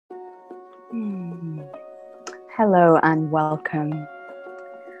Hmm. Hello and welcome.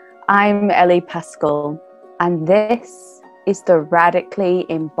 I'm Ellie Paskell, and this is the Radically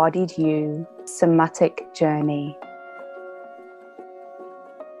Embodied You somatic journey.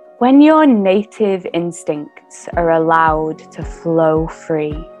 When your native instincts are allowed to flow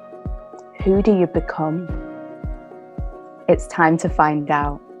free, who do you become? It's time to find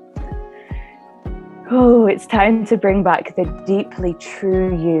out. Oh, it's time to bring back the deeply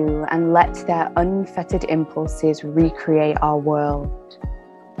true you and let their unfettered impulses recreate our world.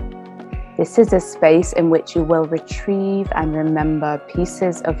 This is a space in which you will retrieve and remember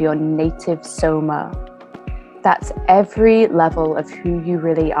pieces of your native soma. That's every level of who you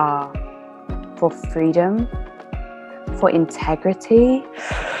really are, for freedom, for integrity,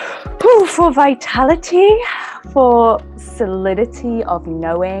 for vitality, for solidity of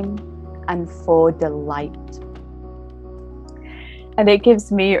knowing, and for delight. And it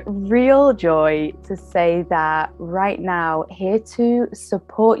gives me real joy to say that right now, here to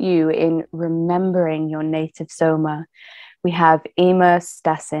support you in remembering your native soma, we have Eimear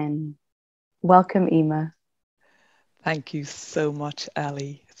Stassin. Welcome, Eimear. Thank you so much,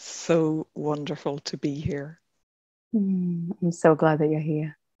 Ellie. It's so wonderful to be here. I'm so glad that you're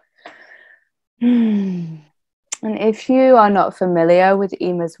here. And if you are not familiar with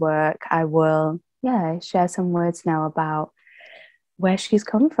Eimear's work, I will share some words now about where she's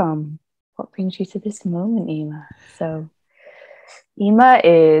come from. What brings you to this moment, Eimear? So Eimear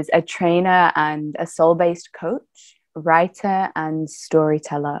is a trainer and a soul-based coach, writer and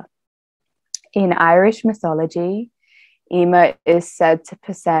storyteller. In Irish mythology, Eimear is said to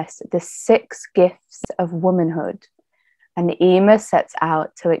possess the 6 gifts of womanhood, and Eimear sets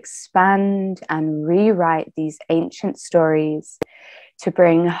out to expand and rewrite these ancient stories to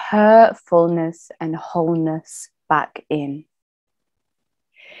bring her fullness and wholeness back in.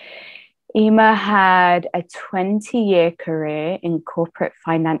 Eimear had a 20-year career in corporate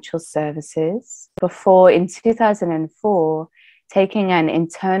financial services before, in 2004, taking an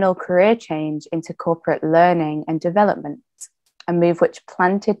internal career change into corporate learning and development, a move which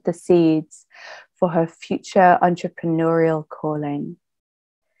planted the seeds for her future entrepreneurial calling.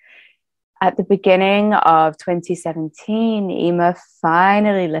 At the beginning of 2017, Eimear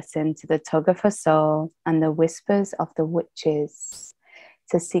finally listened to the tug of her soul and the whispers of the witches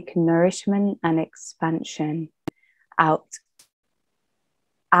to seek nourishment and expansion out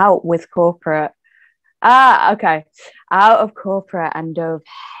with corporate. Out of corporate and dove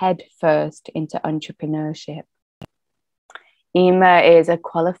head first into entrepreneurship. Eimear is a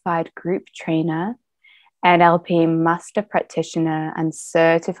qualified group trainer, NLP master practitioner, and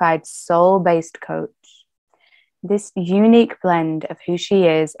certified soul-based coach. This unique blend of who she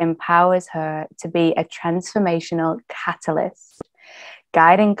is empowers her to be a transformational catalyst,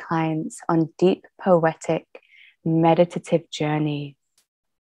 guiding clients on deep, poetic, meditative journey.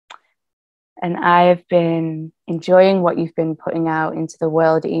 And I've been enjoying what you've been putting out into the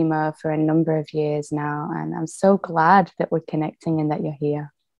world, Eimear, for a number of years now. And I'm so glad that we're connecting and that you're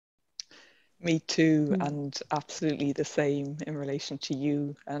here. Me too, and absolutely the same in relation to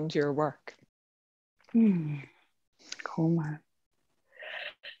you and your work. Cool, man.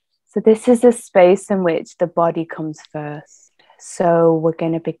 So this is a space in which the body comes first. So we're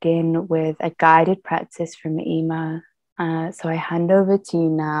going to begin with a guided practice from Eimear. So I hand over to you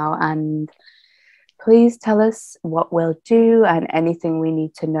now, and please tell us what we'll do and anything we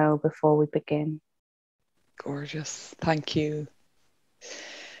need to know before we begin. Gorgeous. Thank you.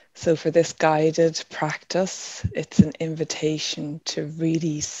 So for this guided practice, it's an invitation to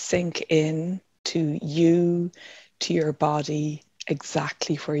really sink in to you, to your body,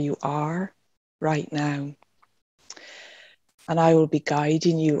 exactly where you are right now. And I will be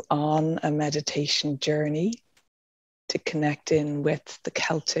guiding you on a meditation journey to connect in with the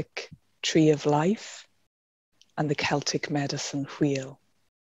Celtic tree of life and the Celtic medicine wheel.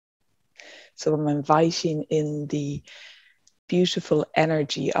 So I'm inviting in the beautiful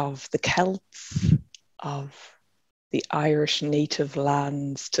energy of the Celts, of the Irish native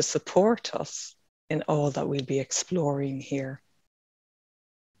lands to support us in all that we'll be exploring here.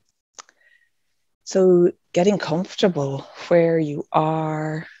 So getting comfortable where you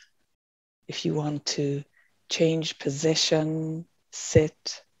are, if you want to change position,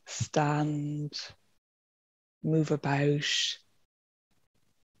 sit, stand, move about,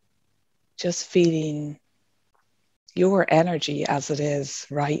 just feeling your energy as it is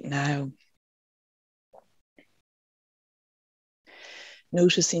right now.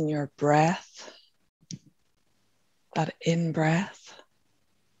 Noticing your breath, that in-breath,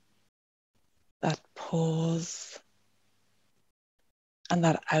 that pause, and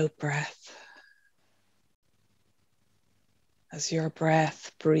that out breath. As your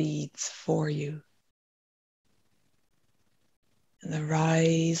breath breathes for you in the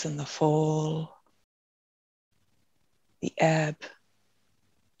rise and the fall, the ebb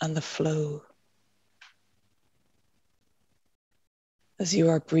and the flow. As you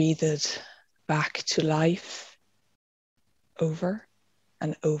are breathed back to life over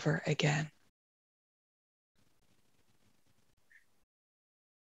and over again.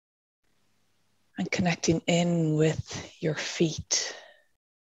 And connecting in with your feet,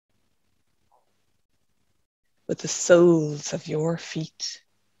 with the soles of your feet.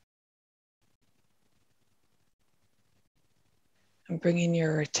 And bringing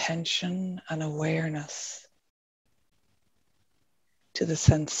your attention and awareness to the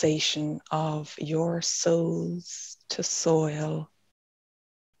sensation of your soles to soil,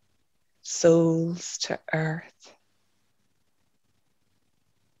 soles to earth,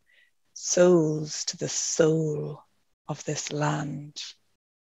 soles to the soul of this land.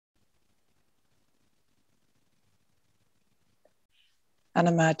 And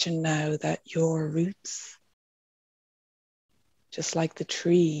imagine now that your roots, just like the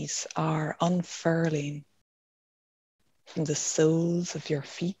trees, are unfurling from the soles of your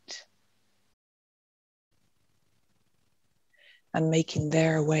feet and making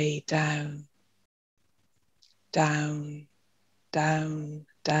their way down, down, down,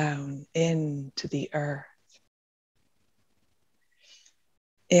 down into the earth,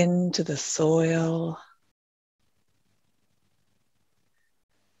 into the soil.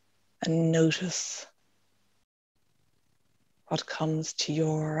 And notice what comes to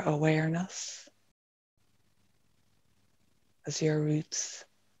your awareness as your roots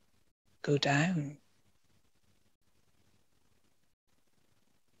go down.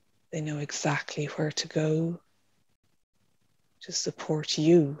 They know exactly where to go to support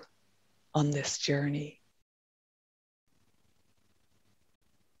you on this journey.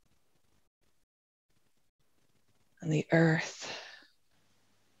 And the earth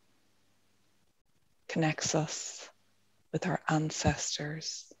connects us with our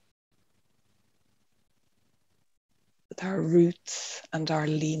ancestors, with our roots and our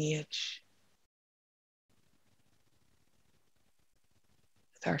lineage,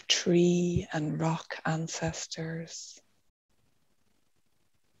 with our tree and rock ancestors,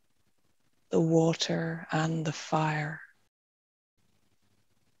 the water and the fire.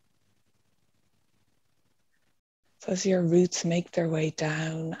 So as your roots make their way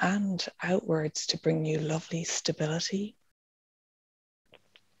down and outwards to bring you lovely stability,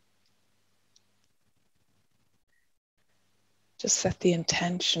 just set the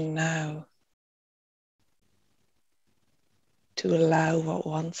intention now to allow what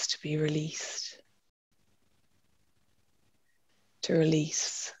wants to be released, to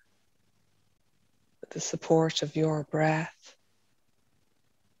release with the support of your breath,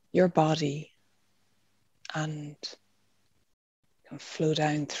 your body, and can flow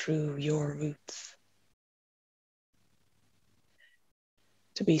down through your roots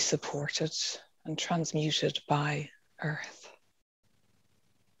to be supported and transmuted by earth.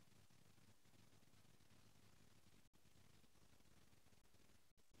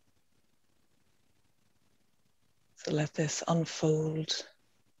 So let this unfold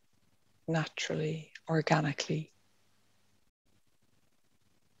naturally, organically,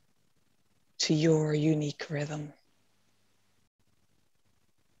 to your unique rhythm.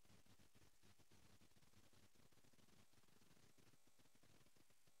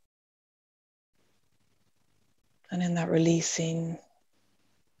 And in that releasing,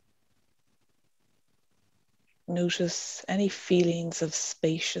 notice any feelings of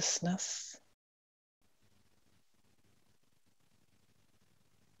spaciousness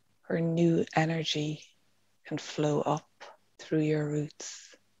or new energy can flow up through your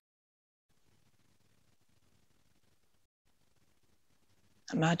roots.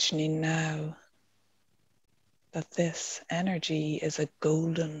 Imagining now that this energy is a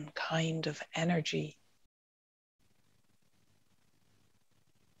golden kind of energy,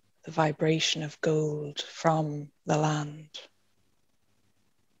 the vibration of gold from the land.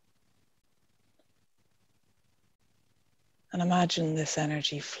 And imagine this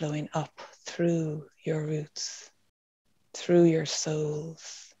energy flowing up through your roots, through your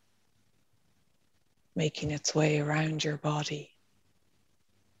soles, making its way around your body,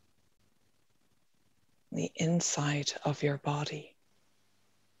 the inside of your body,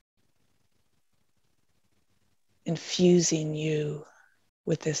 infusing you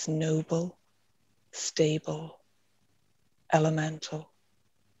with this noble, stable, elemental,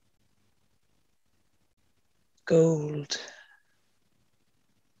 gold,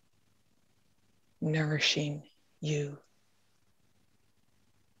 nourishing you.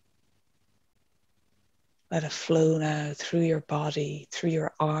 Let it flow now through your body, through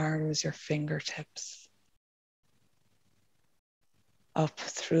your arms, your fingertips, up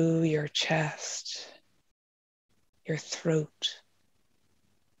through your chest, your throat,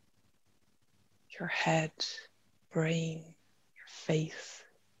 your head, brain, your face.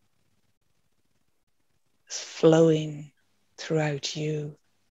 It's flowing throughout you,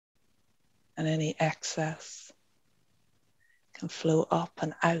 and any excess can flow up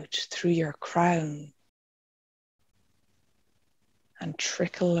and out through your crown and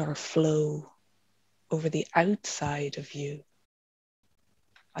trickle or flow over the outside of you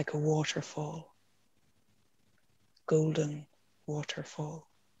like a waterfall, golden waterfall.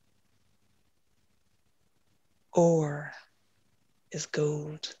 Or is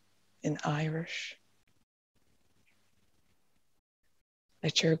gold in Irish.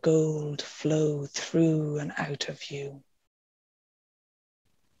 Let your gold flow through and out of you.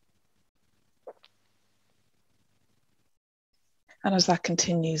 And as that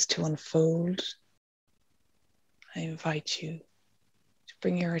continues to unfold, I invite you to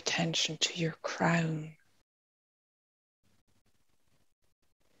bring your attention to your crown.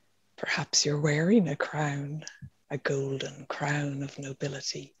 Perhaps you're wearing a crown, a golden crown of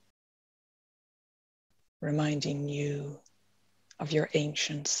nobility, reminding you of your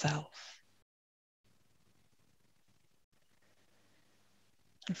ancient self.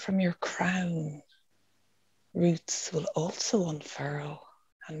 And from your crown, roots will also unfurl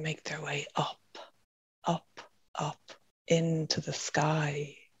and make their way up, up, up into the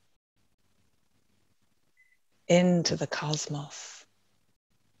sky, into the cosmos,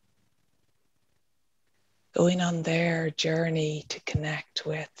 going on their journey to connect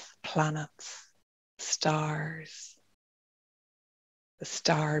with planets, stars, the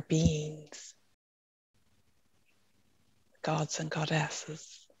star beings, gods and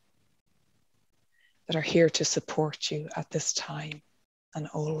goddesses that are here to support you at this time and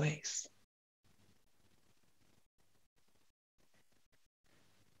always.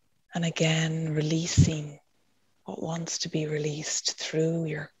 And again, releasing what wants to be released through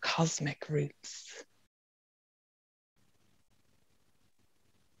your cosmic roots.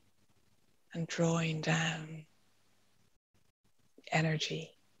 And drawing down the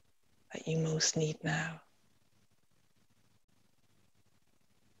energy that you most need now.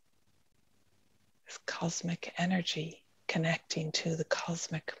 This cosmic energy connecting to the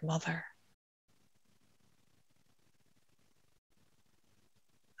cosmic mother.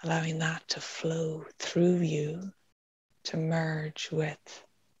 Allowing that to flow through you to merge with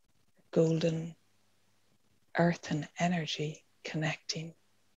golden earthen energy connecting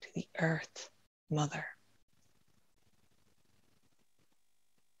to the earth mother.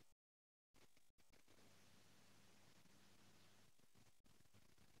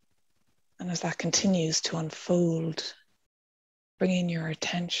 And as that continues to unfold, bringing your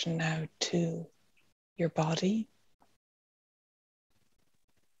attention now to your body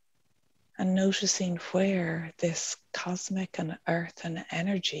and noticing where this cosmic and earthen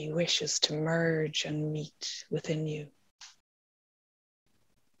energy wishes to merge and meet within you.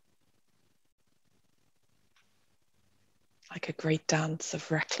 Like a great dance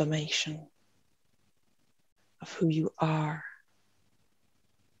of reclamation of who you are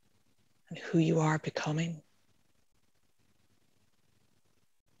and who you are becoming.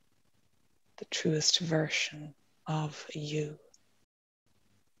 The truest version of you.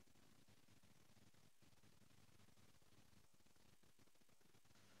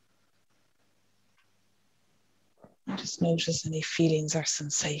 And just notice any feelings or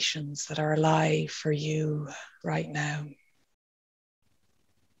sensations that are alive for you right now.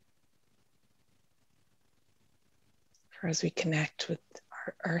 For as we connect with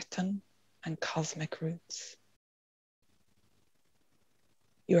our earthen and cosmic roots,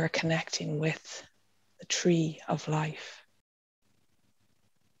 you are connecting with the tree of life,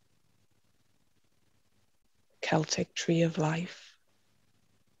 the Celtic tree of life,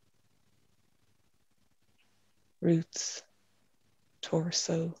 roots,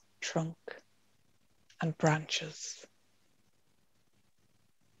 torso, trunk, and branches.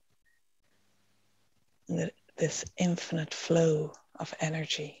 And this infinite flow of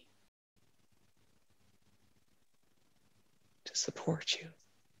energy to support you.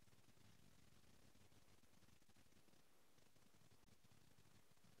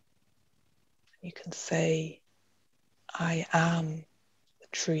 You can say, I am the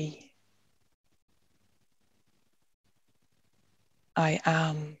tree. I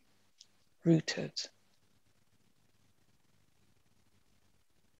am rooted.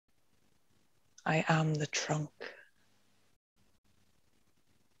 I am the trunk.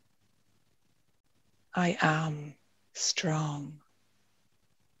 I am strong.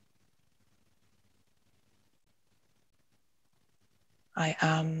 I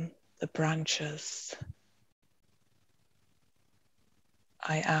am the branches.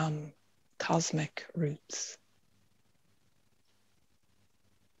 I am cosmic roots.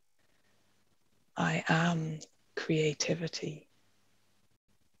 I am creativity.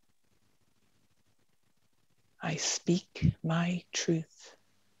 I speak my truth.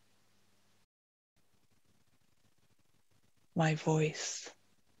 My voice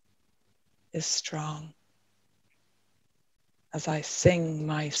is strong as I sing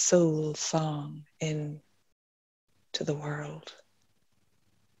my soul song in to the world.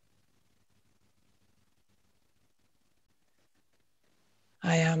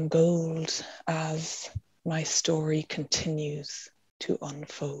 I am gold as my story continues to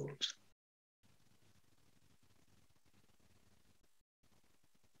unfold.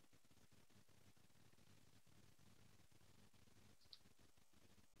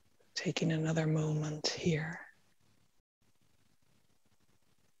 Taking another moment here.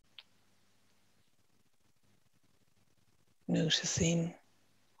 Noticing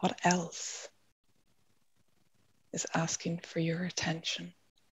what else is asking for your attention.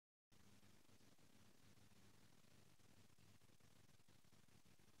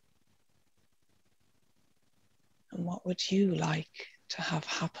 And what would you like to have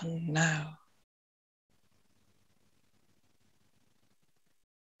happen now?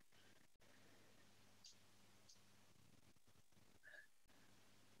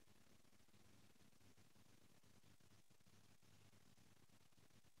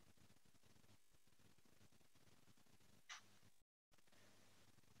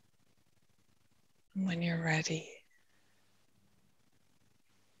 And when you're ready,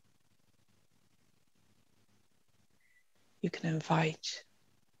 you can invite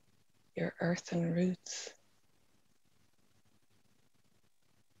your earthen roots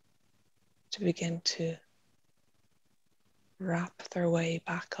to begin to wrap their way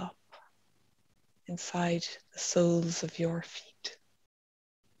back up inside the soles of your feet.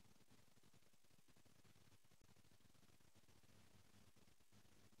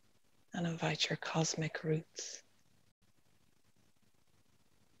 And invite your cosmic roots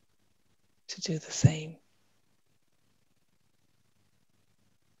to do the same.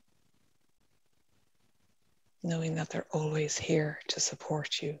 Knowing that they're always here to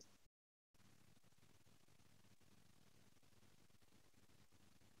support you.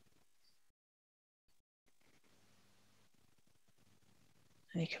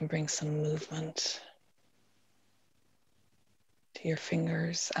 And you can bring some movement to your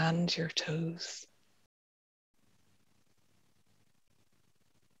fingers and your toes.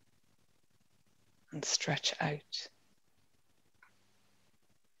 And stretch out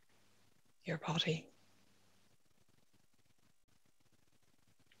your body.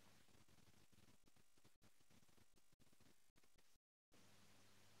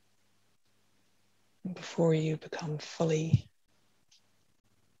 And before you become fully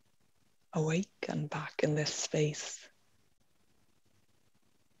awake and back in this space,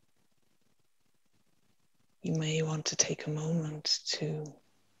 you may want to take a moment to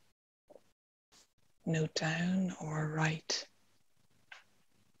note down or write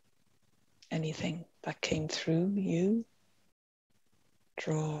anything that came through you.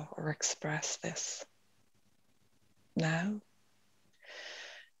 Draw or express this now.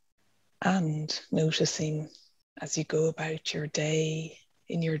 And noticing as you go about your day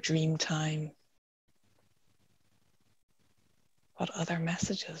in your dream time, what other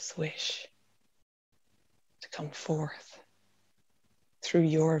messages wish to come forth through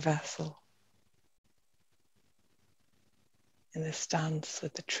your vessel in this dance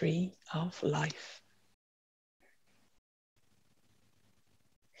with the tree of life.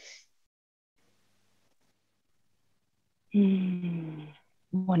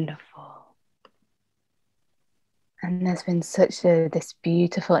 Wonderful. And there's been this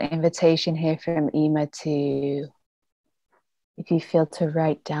beautiful invitation here from Eimear to, if you feel, to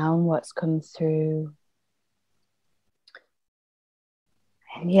write down what's come through.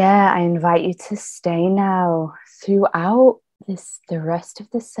 And yeah, I invite you to stay now throughout the rest of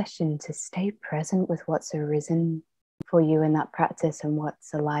the session, to stay present with what's arisen for you in that practice and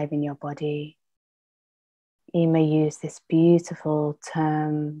what's alive in your body. Eimear used this beautiful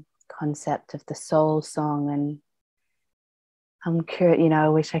term, concept of the soul song, and I'm curious, I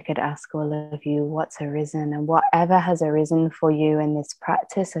wish I could ask all of you what's arisen, and whatever has arisen for you in this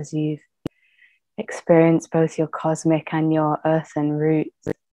practice as you've experienced both your cosmic and your earthen roots,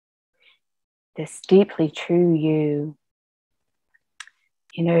 this deeply true you.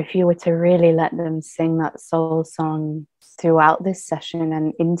 You know, if you were to really let them sing that soul song throughout this session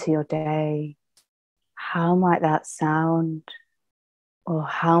and into your day, how might that sound? Or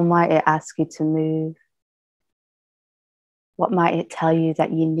how might it ask you to move? What might it tell you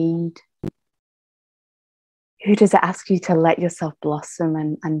that you need? Who does it ask you to let yourself blossom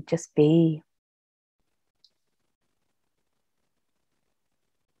and just be?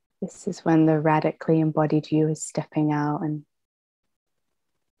 This is when the radically embodied you is stepping out, and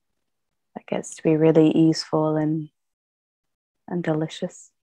that gets to be really easeful and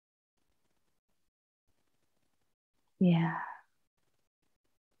delicious. Yeah.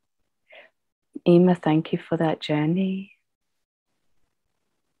 Eimear, thank you for that journey.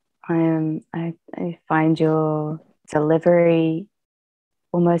 I find your delivery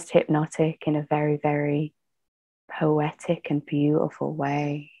almost hypnotic in a very, very poetic and beautiful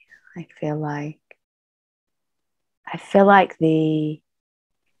way. I feel like the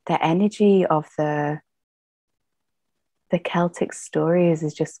energy of the Celtic stories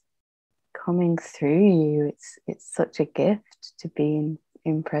is just coming through you. It's such a gift to be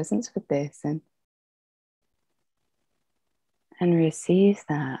in presence with this and receive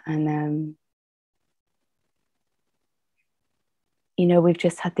that. And you know, we've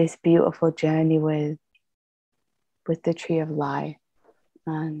just had this beautiful journey with the tree of life,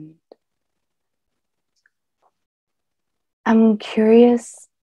 and I'm curious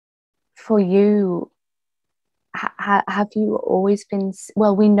for you, have you always been,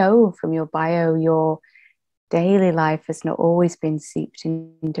 well, we know from your bio, your daily life has not always been seeped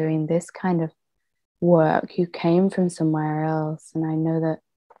in doing this kind of work. You came from somewhere else, and I know that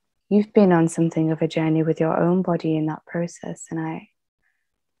you've been on something of a journey with your own body in that process, and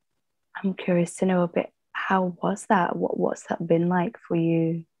I'm curious to know a bit, how was that? What's that been like for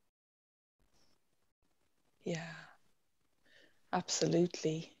you? Yeah,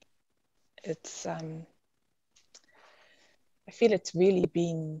 absolutely. It's I feel it's really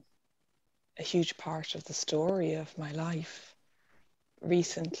been a huge part of the story of my life.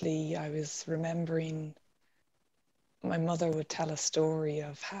 Recently, I was remembering my mother would tell a story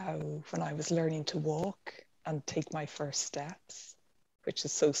of how when I was learning to walk and take my first steps, which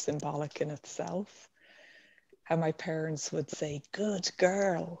is so symbolic in itself, how my parents would say, good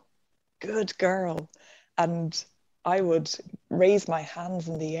girl, good girl. And I would raise my hands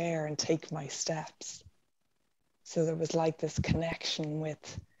in the air and take my steps. So there was like this connection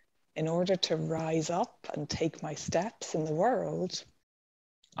with, in order to rise up and take my steps in the world,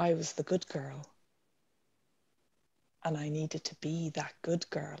 I was the good girl. And I needed to be that good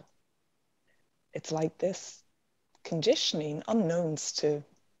girl. It's like this conditioning, unknowns to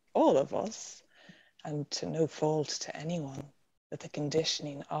all of us, and to no fault to anyone, but the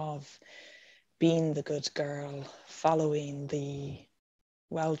conditioning of being the good girl, following the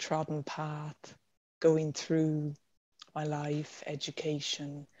well-trodden path, going through my life,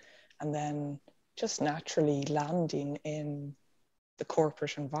 education, and then just naturally landing in the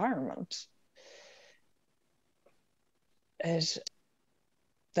corporate environment.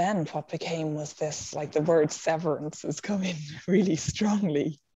 Then what became was this, like the word severance is coming really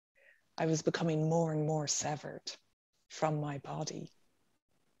strongly. I was becoming more and more severed from my body,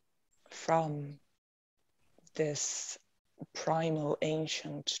 from this primal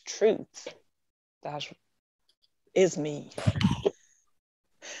ancient truth that is me.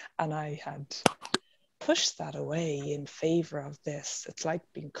 And I had pushed that away in favor of this. It's like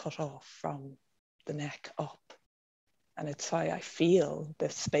being cut off from the neck up. And it's why I feel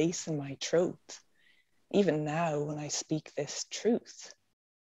this space in my throat, even now when I speak this truth,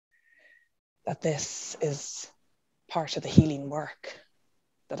 that this is part of the healing work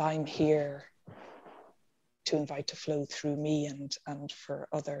that I'm here to invite to flow through me and for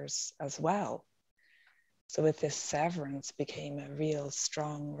others as well. So with this severance became a real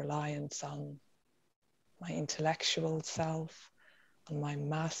strong reliance on my intellectual self, on my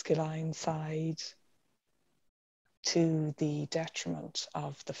masculine side, to the detriment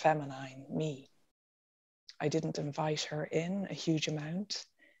of the feminine me. I didn't invite her in a huge amount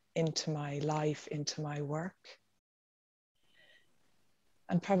into my life, into my work.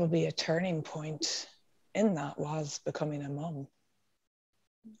 And probably a turning point in that was becoming a mum,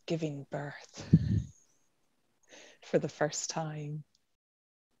 giving birth for the first time.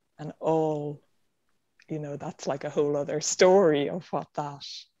 And all, you know, that's like a whole other story of what that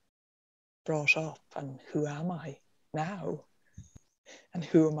brought up, and who am I now? And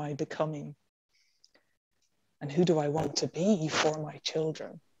who am I becoming? And who do I want to be for my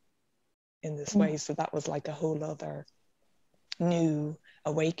children in this way? So that was like a whole other new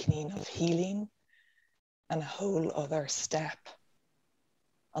awakening of healing, and a whole other step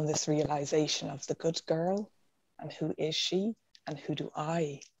on this realization of the good girl and who is she and who do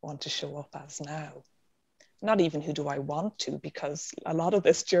I want to show up as now. Not even who do I want to, because a lot of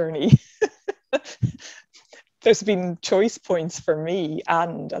this journey, there's been choice points for me,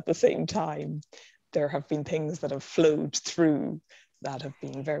 and at the same time, there have been things that have flowed through that have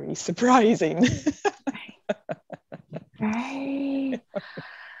been very surprising. Right.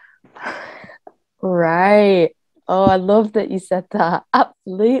 Right. Oh, I love that you said that.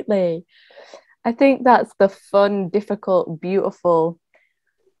 Absolutely. I think that's the fun, difficult, beautiful,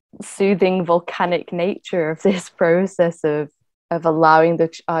 soothing, volcanic nature of this process of allowing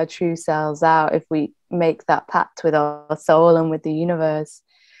our true selves out. If we make that pact with our soul and with the universe,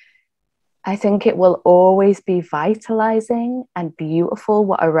 I think it will always be vitalizing and beautiful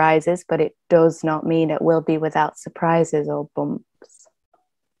what arises, but it does not mean it will be without surprises or bumps.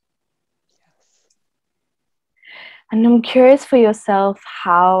 And I'm curious for yourself,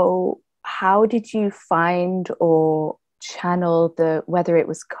 how did you find or channel whether it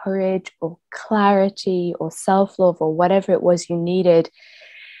was courage or clarity or self-love or whatever it was you needed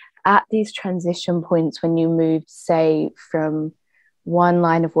at these transition points when you moved, say, from one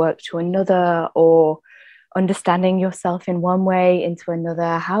line of work to another, or understanding yourself in one way into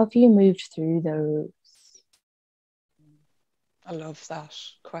another? How have you moved through those? I love that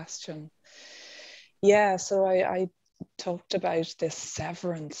question. Yeah, so I talked about this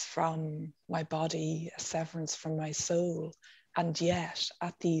severance from my body, a severance from my soul. And yet,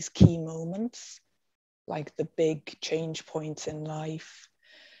 at these key moments, like the big change points in life,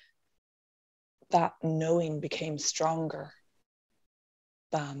 that knowing became stronger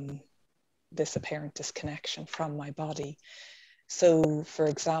than this apparent disconnection from my body. So, for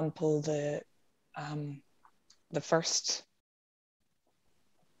example, the first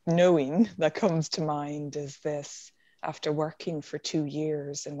knowing that comes to mind is this: after working for 2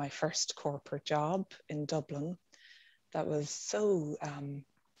 years in my first corporate job in Dublin, that was so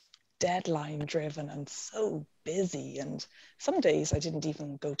deadline driven and so busy, and some days I didn't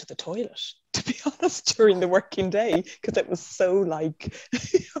even go to the toilet, to be honest, during the working day, because it was so like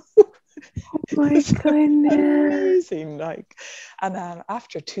Oh my goodness. amazing, like. And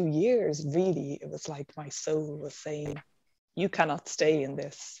after 2 years, really, it was like my soul was saying, you cannot stay in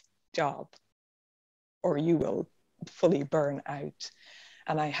this job or you will fully burn out.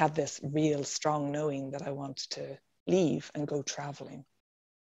 And I had this real strong knowing that I wanted to leave and go traveling.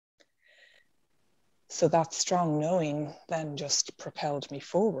 So that strong knowing then just propelled me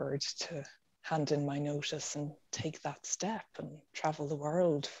forward to hand in my notice and take that step and travel the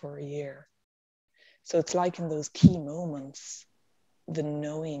world for a year. So it's like in those key moments, the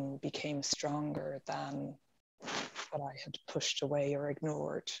knowing became stronger than what I had pushed away or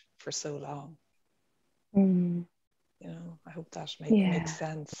ignored for so long. Mm. You know, I hope that makes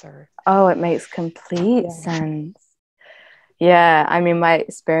sense. Oh, it makes complete sense. Yeah, I mean, my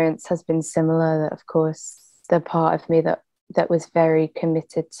experience has been similar. That, of course, the part of me that was very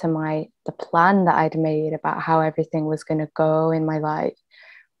committed to the plan that I'd made about how everything was going to go in my life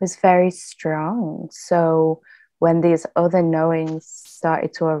was very strong. So when these other knowings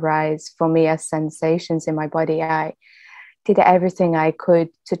started to arise for me as sensations in my body, I did everything I could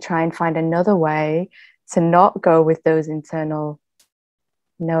to try and find another way to not go with those internal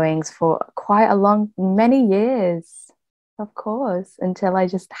knowings for many years, of course, until I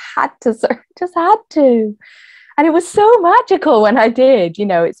just had to. And it was so magical when I did. You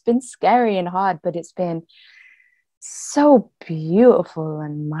know, it's been scary and hard, but it's been so beautiful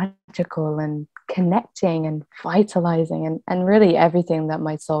and magical and connecting and vitalizing and really everything that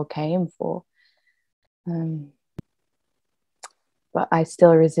my soul came for. But I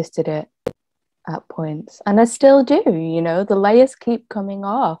still resisted it at points, and I still do. You know, the layers keep coming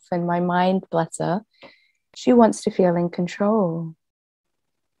off, and my mind, bless her, she wants to feel in control.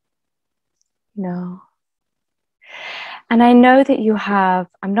 You know. And I know that you have,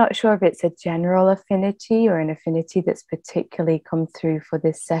 I'm not sure if it's a general affinity or an affinity that's particularly come through for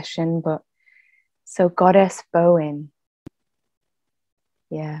this session, but so Goddess Bóinn.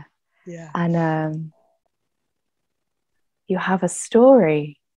 Yeah. And you have a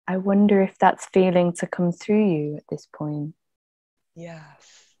story. I wonder if that's feeling to come through you at this point.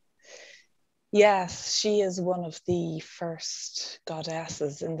 Yes, she is one of the first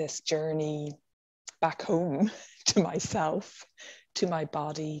goddesses in this journey back home to myself, to my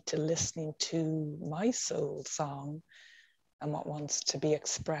body, to listening to my soul song and what wants to be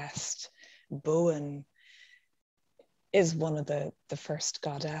expressed. Bóinn is one of the first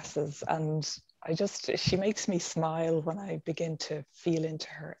goddesses, and She makes me smile when I begin to feel into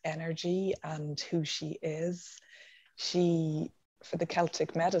her energy and who she is. For the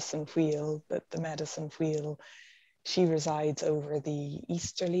Celtic medicine wheel, the medicine wheel, she resides over the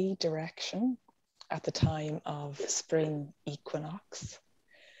easterly direction at the time of spring equinox.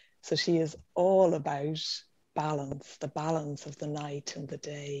 So she is all about balance, the balance of the night and the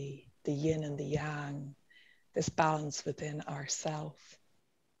day, the yin and the yang, this balance within ourself.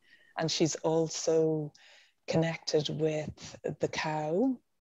 And she's also connected with the cow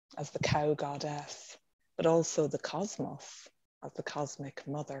as the cow goddess, but also the cosmos as the cosmic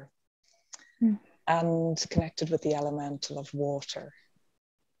mother, and connected with the elemental of water.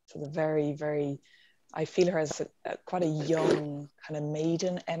 So the very, very, I feel her as quite a young kind of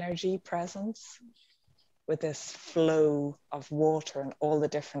maiden energy presence, with this flow of water and all the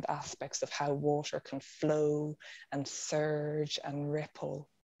different aspects of how water can flow and surge and ripple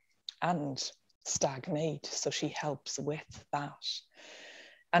and stagnate. So she helps with that.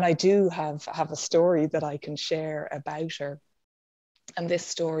 And I do have a story that I can share about her. And this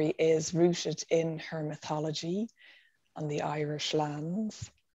story is rooted in her mythology on the Irish lands.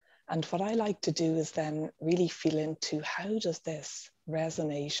 And what I like to do is then really feel into, how does this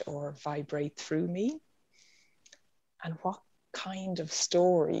resonate or vibrate through me? And what kind of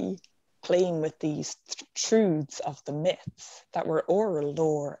story, playing with these truths of the myths that were oral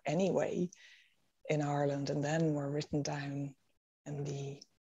lore anyway in Ireland, and then were written down in the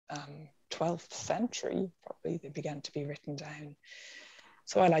 12th century, probably they began to be written down.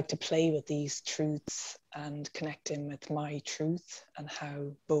 So I like to play with these truths and connect in with my truth and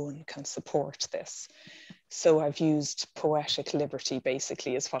how Bóinn can support this. So I've used poetic liberty,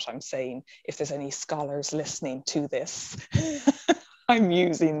 basically, is what I'm saying. If there's any scholars listening to this, I'm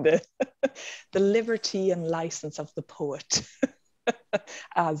using the liberty and license of the poet,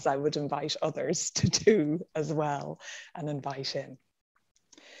 as I would invite others to do as well and invite in.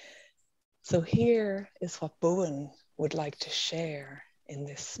 So here is what Bóinn would like to share in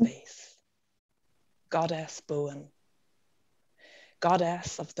this space. Goddess Bóinn,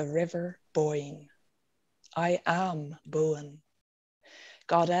 goddess of the river Bóinn, I am Bóinn,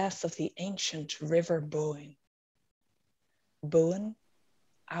 goddess of the ancient river Bóinn. Bóinn,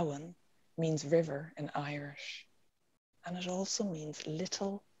 Awan, means river in Irish, and it also means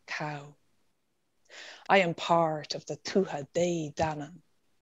little cow. I am part of the Tuatha Dé Danann,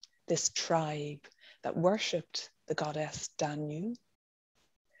 this tribe that worshipped the goddess Danu.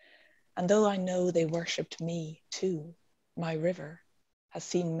 And though I know they worshipped me too, my river has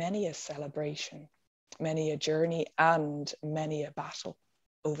seen many a celebration, many a journey, and many a battle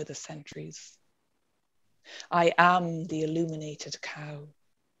over the centuries. I am the illuminated cow.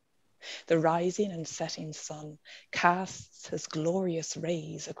 The rising and setting sun casts his glorious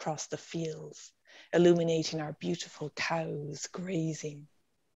rays across the fields, illuminating our beautiful cows grazing.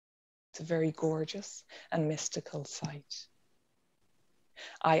 It's a very gorgeous and mystical sight.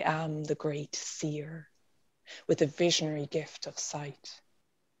 I am the great seer with a visionary gift of sight.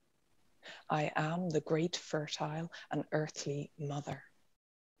 I am the great fertile and earthly mother.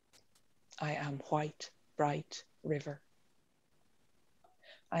 I am white, bright river.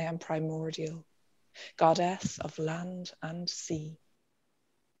 I am primordial, goddess of land and sea.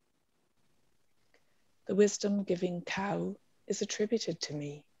 The wisdom-giving cow is attributed to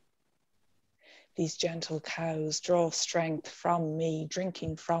me. These gentle cows draw strength from me,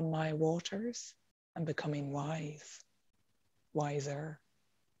 drinking from my waters and becoming wise, wiser.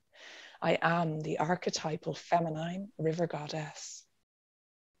 I am the archetypal feminine river goddess.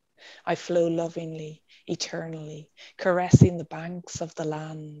 I flow lovingly, eternally, caressing the banks of the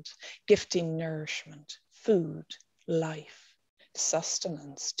land, gifting nourishment, food, life,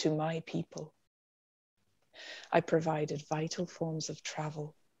 sustenance to my people. I provided vital forms of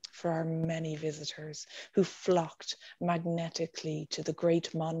travel for our many visitors who flocked magnetically to the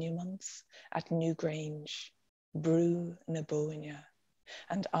great monuments at Newgrange, Brú na Bóinne,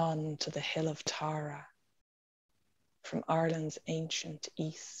 and on to the hill of Tara, from Ireland's ancient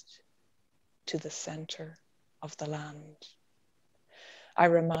east to the centre of the land. I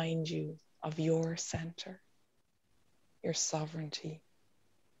remind you of your centre, your sovereignty,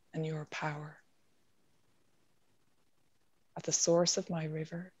 and your power. At the source of my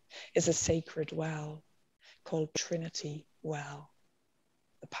river is a sacred well called Trinity Well,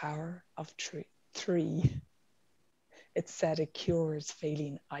 the power of three. It's said it cures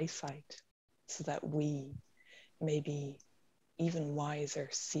failing eyesight so that we may be even wiser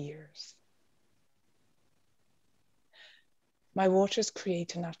seers. My waters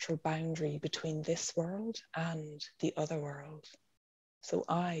create a natural boundary between this world and the other world. So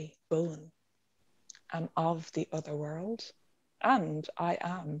I, Bóinn, am of the other world, and I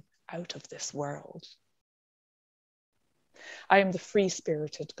am out of this world. I am the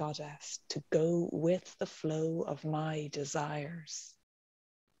free-spirited goddess to go with the flow of my desires.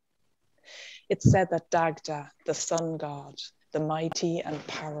 It's said that Dagda, the sun god, the mighty and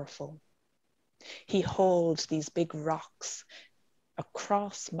powerful, he holds these big rocks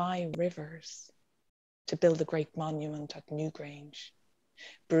across my rivers to build a great monument at Newgrange,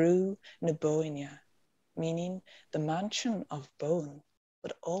 Brú na Bóinn, meaning the mansion of Bóinn,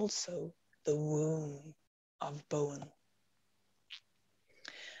 but also the womb of Bóinn.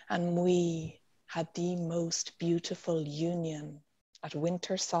 And we had the most beautiful union at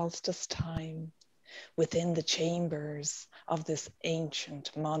winter solstice time within the chambers of this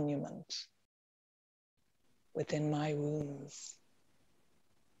ancient monument within my wombs,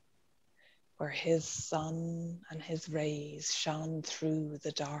 where his sun and his rays shone through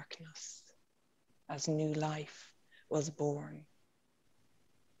the darkness as new life was born.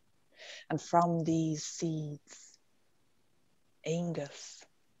 And from these seeds, Angus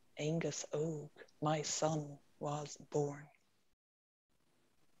Og, my son, was born.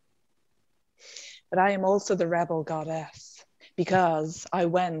 But I am also the rebel goddess, because I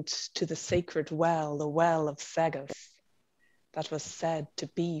went to the sacred well, the well of Segus, that was said to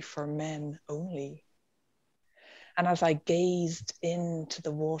be for men only. And as I gazed into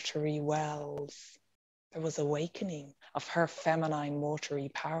the watery wells, there was awakening of her feminine watery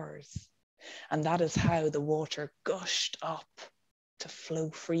powers. And that is how the water gushed up to flow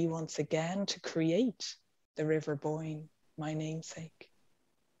free once again to create the river Bóinn, my namesake.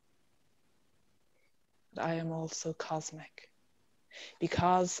 But I am also cosmic,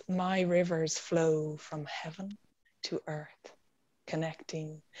 because my rivers flow from heaven to earth,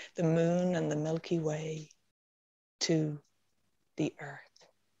 connecting the moon and the Milky Way to the earth.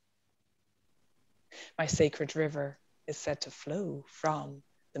 My sacred river is said to flow from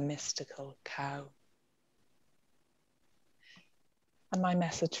the mystical cow. And my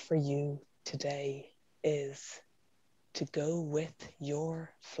message for you today is to go with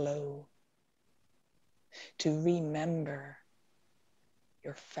your flow, to remember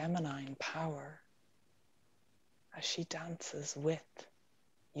your feminine power as she dances with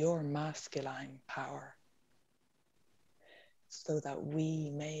your masculine power, so that we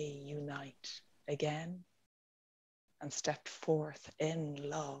may unite again and step forth in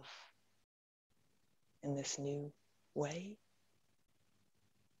love in this new way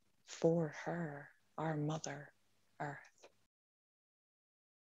for her, our Mother Earth.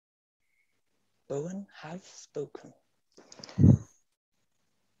 Bóinn has spoken.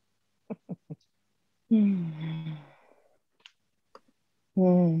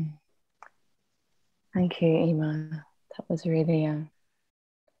 Thank you, Eimear. That was really a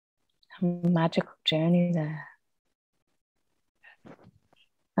magical journey there.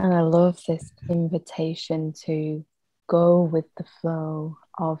 And I love this invitation to go with the flow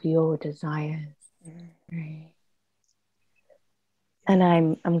of your desires. Right? And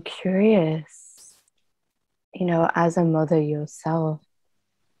I'm curious, you know, as a mother yourself,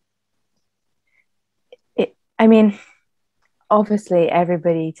 obviously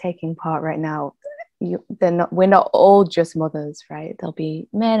everybody taking part right now, we're not all just mothers, right? There'll be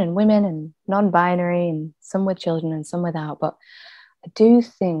men and women and non-binary and some with children and some without. But I do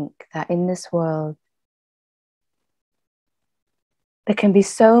think that in this world, there can be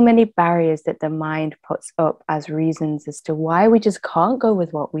so many barriers that the mind puts up as reasons as to why we just can't go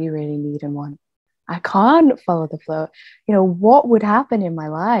with what we really need and want. I can't follow the flow. You know, what would happen in my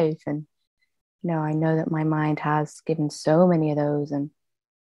life? And, you know, I know that my mind has given so many of those, and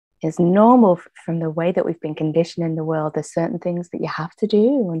it's normal from the way that we've been conditioned in the world. There's certain things that you have to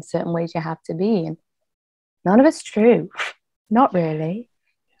do and certain ways you have to be. And none of it's true. Not really.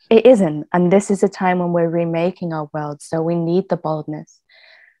 It isn't. And this is a time when we're remaking our world. So we need the boldness,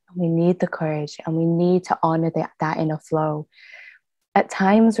 and we need the courage, and we need to honor that inner flow. At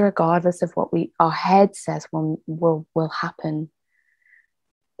times, regardless of what our head says will happen.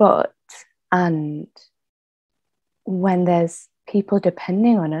 And when there's people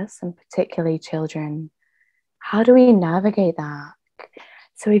depending on us, and particularly children, how do we navigate that?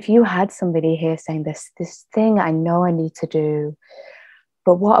 So if you had somebody here saying this thing I know I need to do,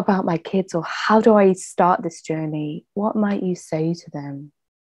 but what about my kids, or how do I start this journey? What might you say to them?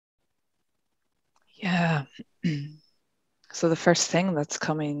 Yeah. So the first thing that's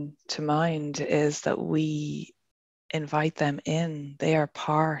coming to mind is that we invite them in. They are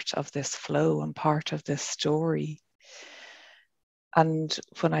part of this flow and part of this story. And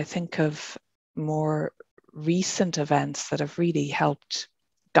when I think of more recent events that have really helped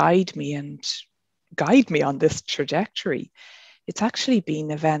guide me and guide me on this trajectory. It's actually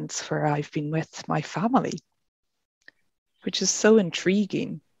been events where I've been with my family, which is so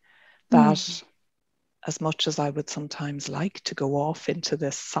intriguing that as much as I would sometimes like to go off into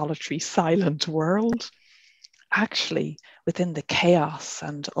this solitary, silent world, actually within the chaos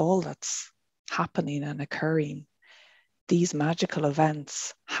and all that's happening and occurring, these magical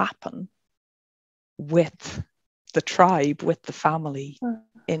events happen with the tribe, with the family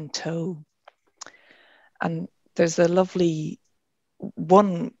in tow. And there's a lovely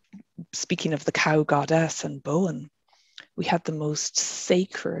one, speaking of the cow goddess and Bóinn, we had the most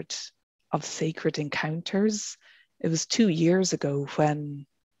sacred of sacred encounters. It was 2 years ago when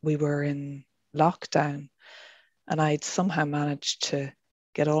we were in lockdown, and I'd somehow managed to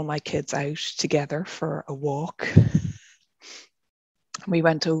get all my kids out together for a walk. We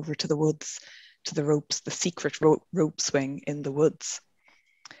went over to the woods, to the ropes, the secret rope swing in the woods.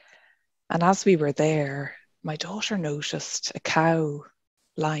 And as we were there, my daughter noticed a cow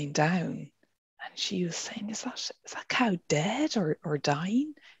lying down, and she was saying, is that cow dead or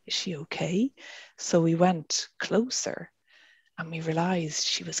dying? Is she okay? So we went closer and we realized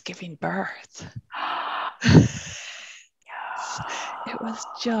she was giving birth. It was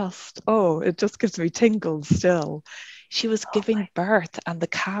just, it just gives me tingles still. She was giving birth, and the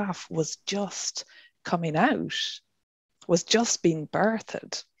calf was just coming out, was just being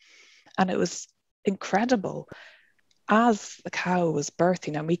birthed. And it was incredible. As the cow was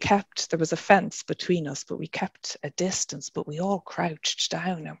birthing, and there was a fence between us, but we kept a distance, but we all crouched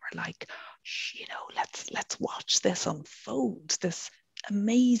down and were like, let's watch this unfold, this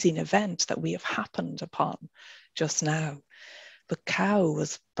amazing event that we have happened upon just now. But cow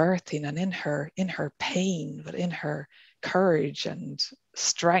was birthing, and in her pain, but in her courage and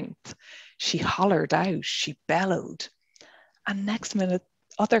strength, she hollered out, she bellowed. And next minute,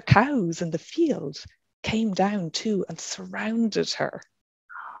 other cows in the field came down too and surrounded her.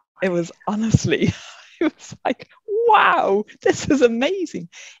 It was honestly, it was like, wow, this is amazing.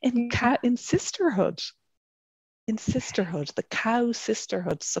 In sisterhood, the cow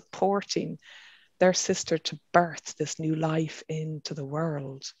sisterhood supporting their sister to birth this new life into the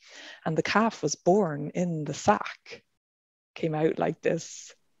world. And the calf was born in the sack, came out like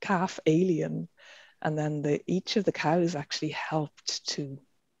this calf alien. And then each of the cows actually helped to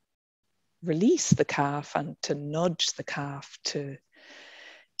release the calf and to nudge the calf to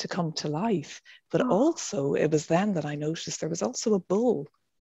come to life. But also, it was then that I noticed there was also a bull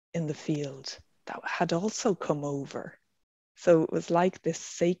in the field that had also come over. So it was like this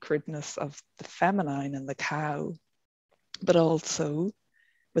sacredness of the feminine and the cow, but also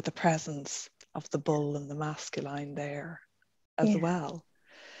with the presence of the bull and the masculine there as well.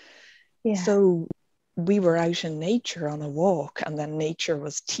 Yeah. So we were out in nature on a walk, and then nature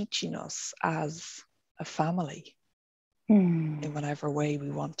was teaching us as a family in whatever way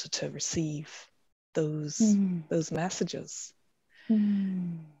we wanted to receive those messages.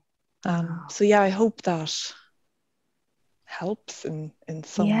 So yeah, I hope that helps in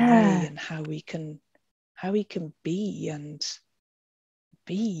some way in how we can be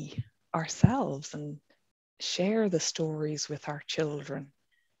ourselves and share the stories with our children,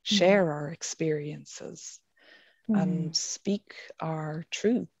 share our experiences, and speak our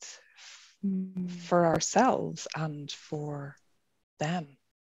truth for ourselves and for them.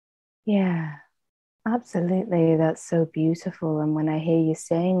 Yeah, absolutely. That's so beautiful. And when I hear you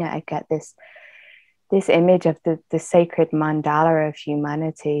saying it, I get this image of the sacred mandala of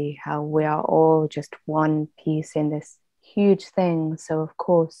humanity, how we are all just one piece in this huge thing. So of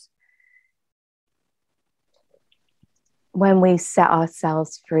course, when we set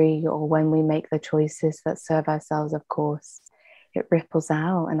ourselves free, or when we make the choices that serve ourselves, of course, it ripples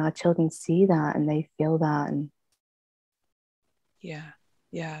out, and our children see that and they feel that. And yeah.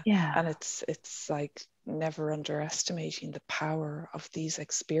 And it's like never underestimating the power of these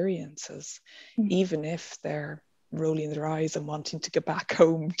experiences, even if they're rolling their eyes and wanting to get back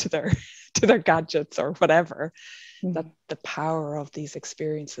home to their gadgets or whatever, that the power of these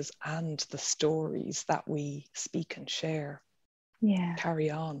experiences and the stories that we speak and share carry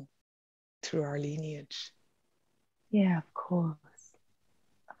on through our lineage. Yeah, of course.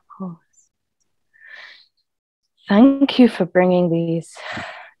 Thank you for bringing these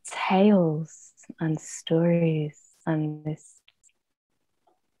tales and stories and this,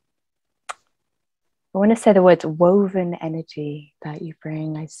 I want to say the words woven energy that you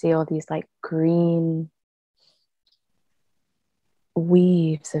bring. I see all these like green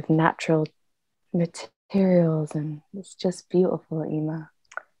weaves of natural materials, and it's just beautiful, Eimear.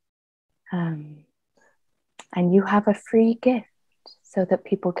 And you have a free gift. so that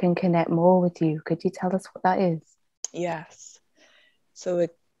people can connect more with you. Could you tell us what that is? Yes. So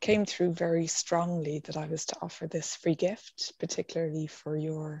it came through very strongly that I was to offer this free gift, particularly for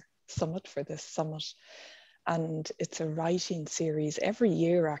your summit, for this summit. And it's a writing series every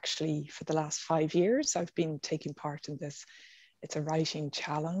year, actually, for the last 5 years. I've been taking part in this. It's a writing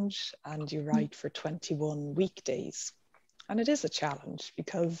challenge, and you write for 21 weekdays. And it is a challenge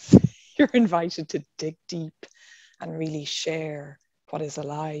because you're invited to dig deep and really share what is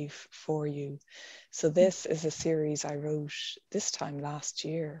alive for you. So this is a series I wrote this time last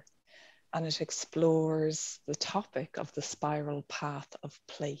year, and it explores the topic of the spiral path of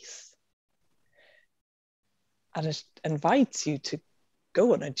place. And it invites you to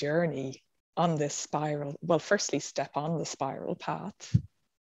go on a journey on this spiral. Well, firstly, step on the spiral path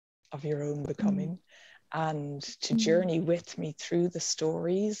of your own becoming, and to journey with me through the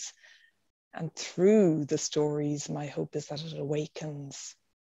stories. And through the stories, my hope is that it awakens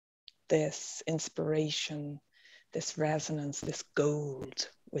this inspiration, this resonance, this gold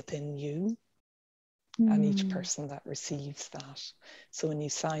within you and each person that receives that. So when you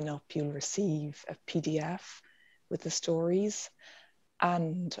sign up, you'll receive a PDF with the stories.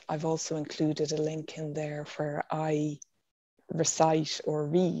 And I've also included a link in there where I recite or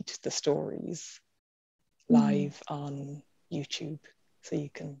read the stories live on YouTube. So you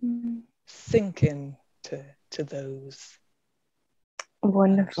can sink in to those.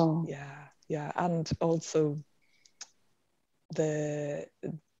 Wonderful. And, yeah. And also the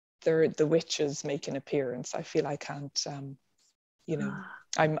witches make an appearance. I feel I can't,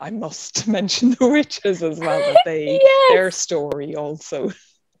 I must mention the witches as well, that their story also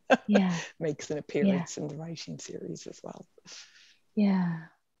makes an appearance in the writing series as well.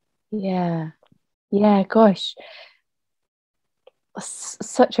 Gosh,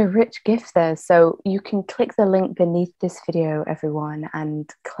 such a rich gift there. So you can click the link beneath this video, everyone, and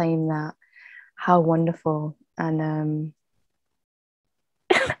claim that. How wonderful. And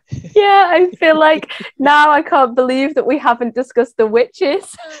I feel like now I can't believe that we haven't discussed the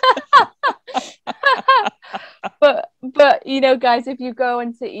witches. but guys, if you go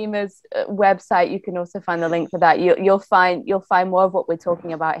onto Eimear's website, you can also find the link for that. You'll find more of what we're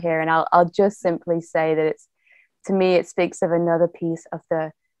talking about here, and I'll just simply say that to me it speaks of another piece of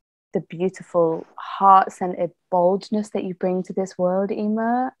the beautiful heart-centered boldness that you bring to this world,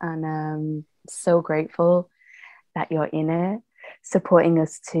 Eimear, and I'm so grateful that you're in it, supporting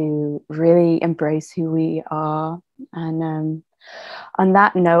us to really embrace who we are. And on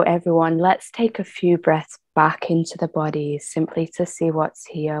that note, everyone, let's take a few breaths back into the body, simply to see what's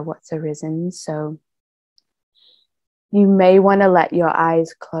here, what's arisen. So you may want to let your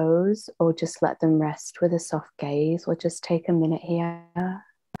eyes close or just let them rest with a soft gaze, or just take a minute here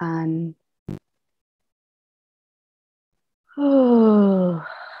and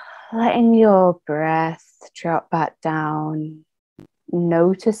letting your breath drop back down,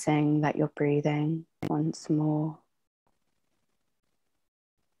 noticing that you're breathing once more.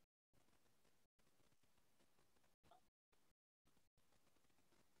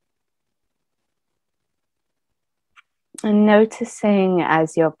 And noticing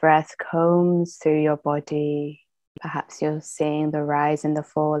as your breath combs through your body, perhaps you're seeing the rise and the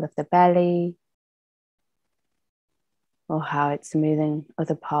fall of the belly, or how it's moving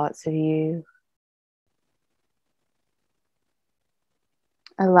other parts of you.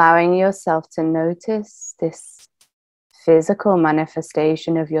 Allowing yourself to notice this physical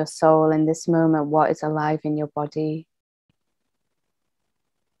manifestation of your soul in this moment, what is alive in your body.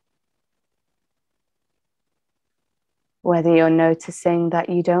 Whether you're noticing that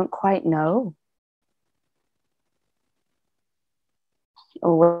you don't quite know,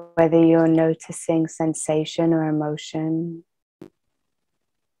 or whether you're noticing sensation or emotion.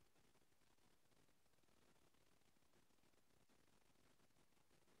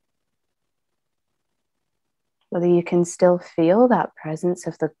 Whether you can still feel that presence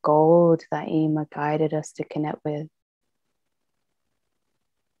of the gold that Eimear guided us to connect with.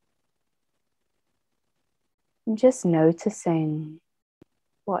 And just noticing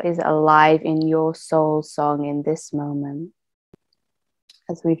what is alive in your soul song in this moment,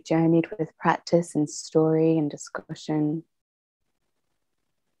 as we've journeyed with practice and story and discussion.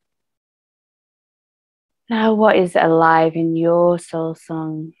 Now, what is alive in your soul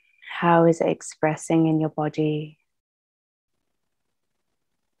song? How is it expressing in your body?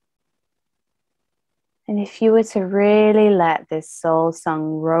 And if you were to really let this soul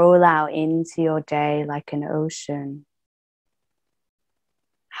song roll out into your day like an ocean,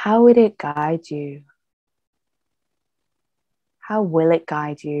 how would it guide you? How will it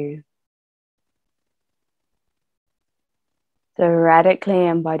guide you? The radically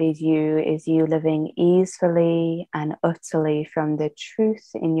embodied you is you living easily and utterly from the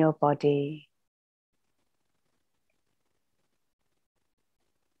truth in your body.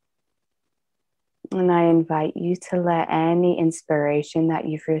 And I invite you to let any inspiration that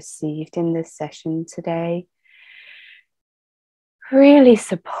you've received in this session today really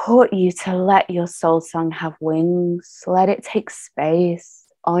support you to let your soul song have wings. Let it take space.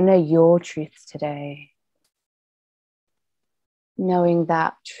 Honor your truth today. Knowing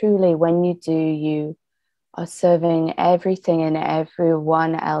that truly when you do, you are serving everything and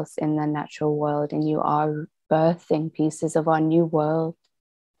everyone else in the natural world, and you are birthing pieces of our new world.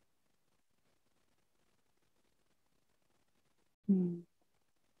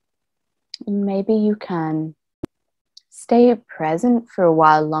 Maybe you can stay present for a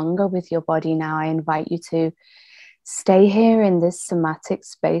while longer with your body now. I invite you to stay here in this somatic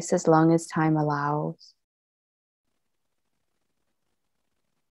space as long as time allows.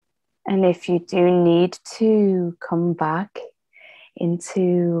 And if you do need to come back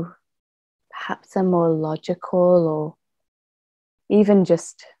into perhaps a more logical or even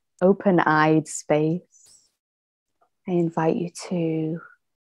just open-eyed space, I invite you to,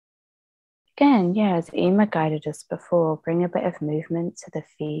 again, as Eimear guided us before, bring a bit of movement to the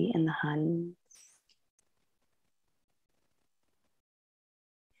feet and the hands.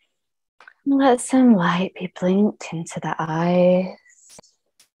 Let some light be blinked into the eyes.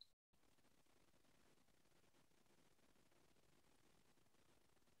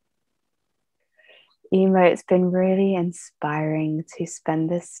 Eimear, it's been really inspiring to spend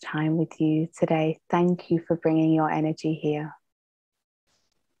this time with you today. Thank you for bringing your energy here.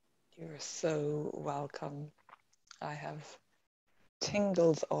 You're so welcome. I have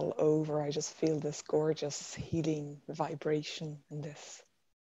tingles all over. I just feel this gorgeous healing vibration in this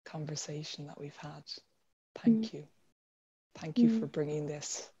conversation that we've had. Thank you. Thank you for bringing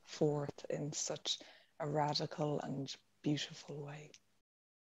this forth in such a radical and beautiful way.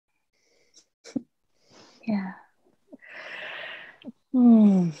 Yeah.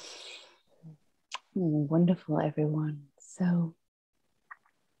 Wonderful, everyone. So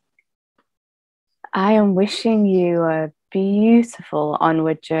I am wishing you a beautiful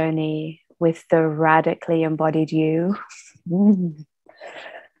onward journey with the radically embodied you.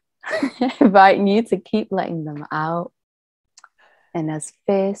 Inviting you to keep letting them out in as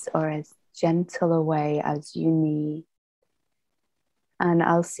fierce or as gentle a way as you need. And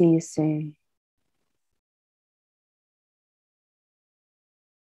I'll see you soon.